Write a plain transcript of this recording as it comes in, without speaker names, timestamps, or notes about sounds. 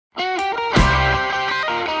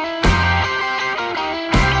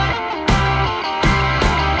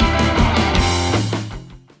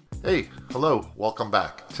Hello, welcome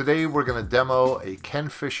back. Today we're going to demo a Ken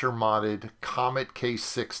Fischer modded Komet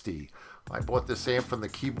K60. I bought this amp from the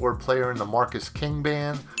keyboard player in the Marcus King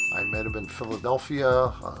band. I met him in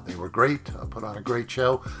Philadelphia. They were great. Put on a great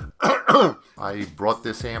show. I brought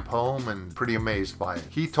this amp home and pretty amazed by it.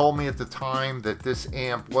 He told me at the time that this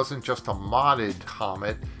amp wasn't just a modded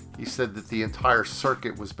Komet. He said that the entire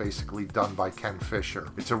circuit was basically done by Ken Fischer.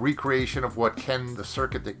 It's a recreation of the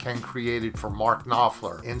circuit that Ken created for Mark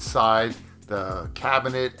Knopfler. Inside the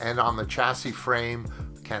cabinet and on the chassis frame,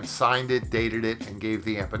 Ken signed it, dated it, and gave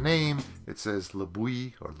the amp a name. It says Le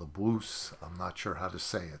Bouille or Le Bousse. I'm not sure how to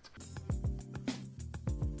say it.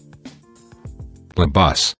 Le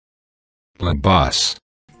Bus. Le Bus.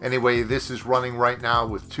 Anyway, this is running right now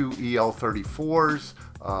with two EL34s.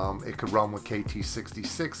 It could run with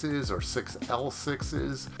KT66s or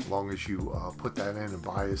 6L6s, as long as you put that in and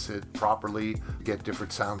bias it properly. You get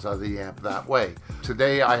different sounds out of the amp that way.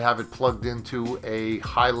 Today I have it plugged into a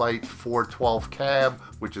Highlight 412 cab,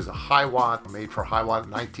 which is a high watt, made for high watt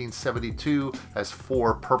 1972, has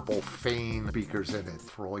 4 purple Fane speakers in it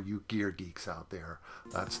for all you gear geeks out there.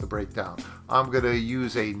 That's the breakdown. I'm going to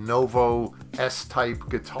use a Novo S-type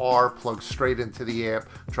guitar plugged straight into the amp,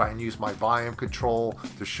 try and use my volume control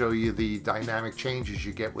to show you the dynamic changes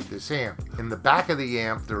you get with this amp. In the back of the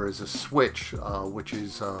amp there is a switch, which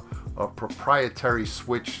is a proprietary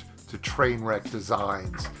switch to Trainwreck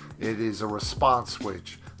Designs. It is a response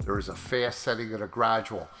switch. There is a fast setting and a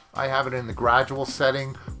gradual. I have it in the gradual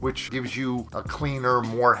setting, which gives you a cleaner,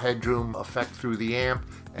 more headroom effect through the amp,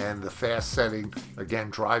 and the fast setting, again,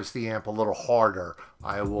 drives the amp a little harder.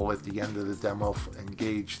 I will, at the end of the demo,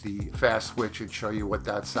 engage the fast switch and show you what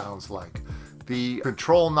that sounds like. The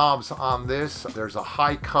control knobs on this, there's a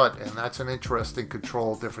high cut, and that's an interesting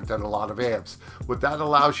control, different than a lot of amps. What that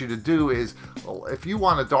allows you to do is, if you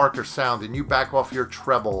want a darker sound and you back off your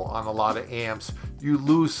treble on a lot of amps, you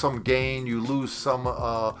lose some gain, you lose some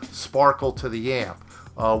sparkle to the amp.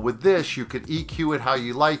 With this, you could EQ it how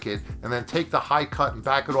you like it, and then take the high cut and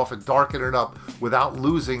back it off and darken it up without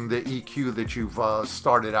losing the EQ that you've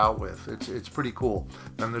started out with. It's pretty cool.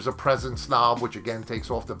 Then there's a presence knob, which again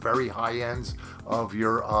takes off the very high ends of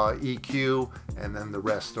your EQ, and then the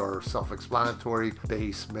rest are self-explanatory: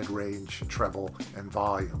 bass, mid-range, treble, and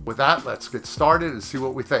volume. With that, let's get started and see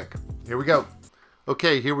what we think. Here we go.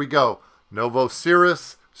 Okay, here we go. Novo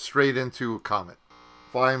Cirrus straight into Komet.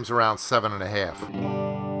 Volume's around 7.5.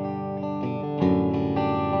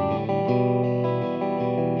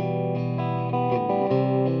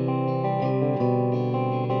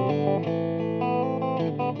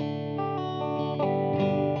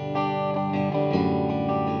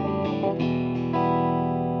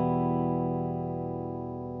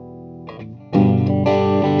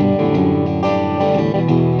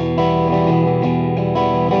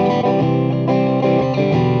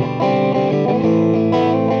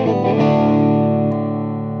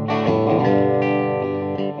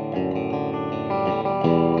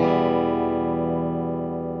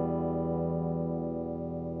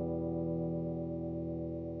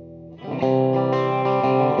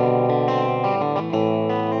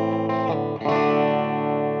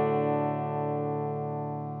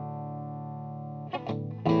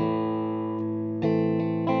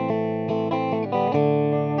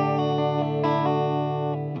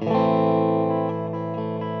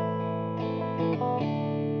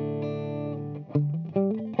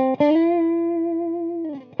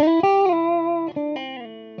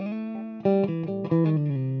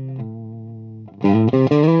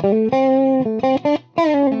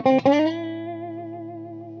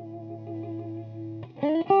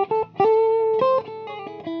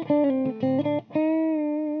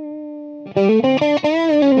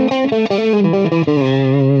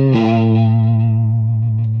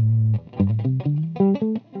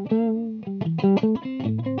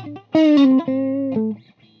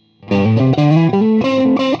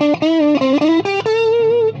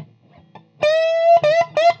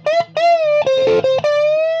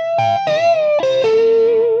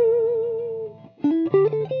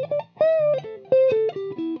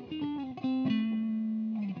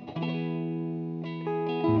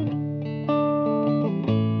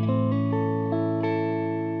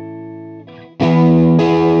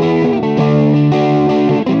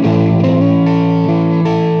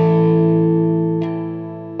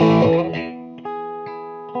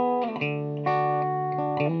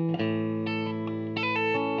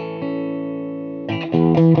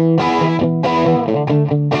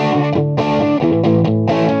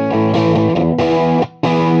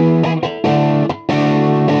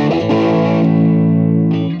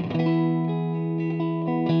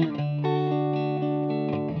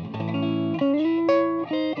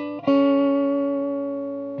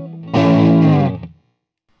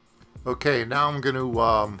 Okay, now I'm going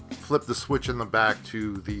to flip the switch in the back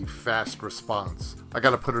to the fast response. I got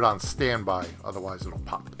to put it on standby, otherwise it'll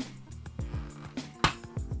pop.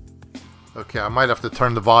 Okay, I might have to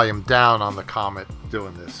turn the volume down on the Komet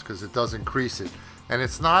doing this because it does increase it. And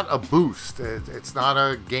it's not a boost. It's not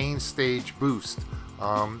a gain stage boost.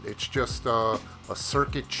 It's just a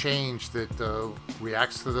circuit change that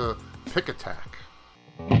reacts to the pick attack.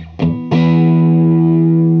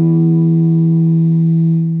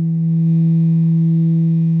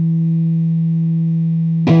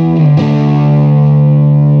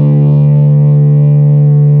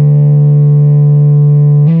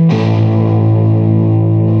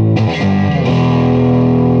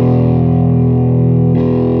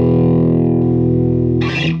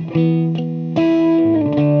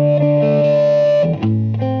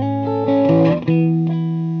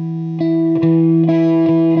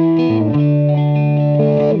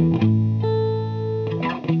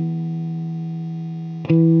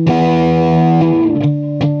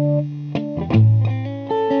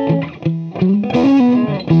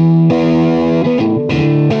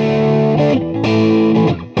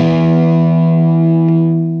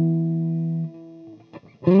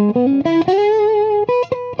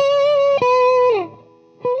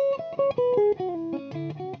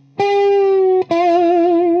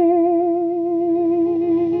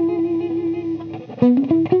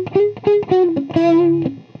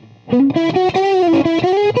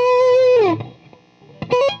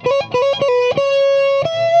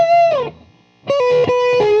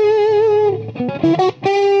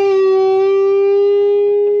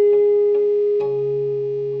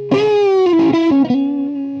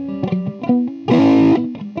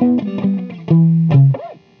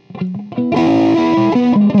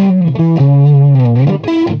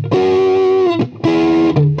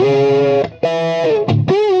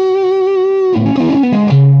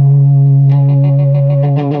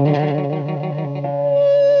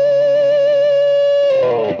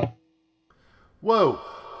 Whoa,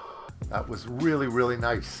 that was really, really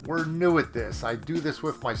nice. We're new at this. I do this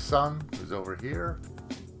with my son, who's over here.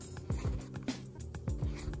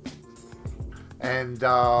 And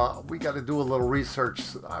we got to do a little research.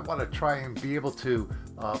 I want to try and be able to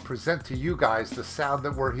present to you guys the sound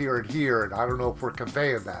that we're hearing here, and I don't know if we're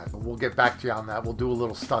conveying that. We'll get back to you on that. We'll do a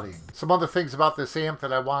little studying. Some other things about this amp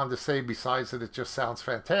that I wanted to say besides that it just sounds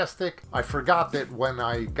fantastic. I forgot that when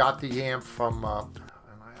I got the amp from...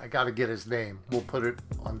 I got to get his name. We'll put it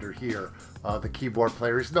under here. The keyboard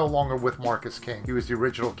player. He's no longer with Marcus King. He was the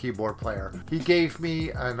original keyboard player. He gave me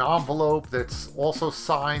an envelope that's also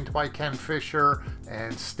signed by Ken Fischer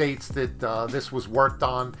and states that this was worked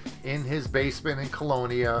on in his basement in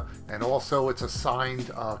Colonia, and also it's a signed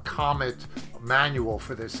Komet manual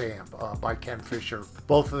for this amp by Ken Fischer.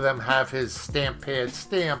 Both of them have his stamp pad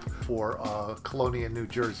stamp for Colonia, New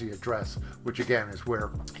Jersey address, which again is where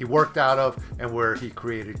he worked out of and where he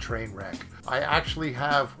created Trainwreck. I actually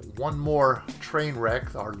have one more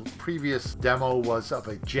Trainwreck. Our previous demo was of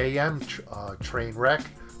a JM Trainwreck,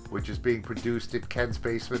 which is being produced at Ken's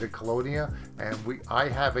basement in Colonia, and I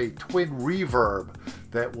have a twin reverb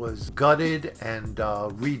that was gutted and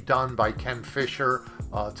redone by Ken Fischer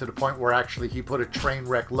to the point where actually he put a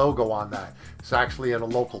Trainwreck logo on that. It's actually at a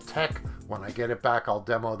local tech. When I get it back, I'll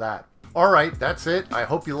demo that. Alright, that's it. I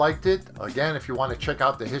hope you liked it. Again, if you want to check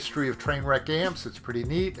out the history of Trainwreck amps, it's pretty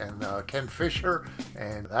neat, and Ken Fischer.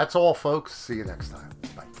 And that's all, folks. See you next time.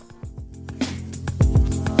 Bye.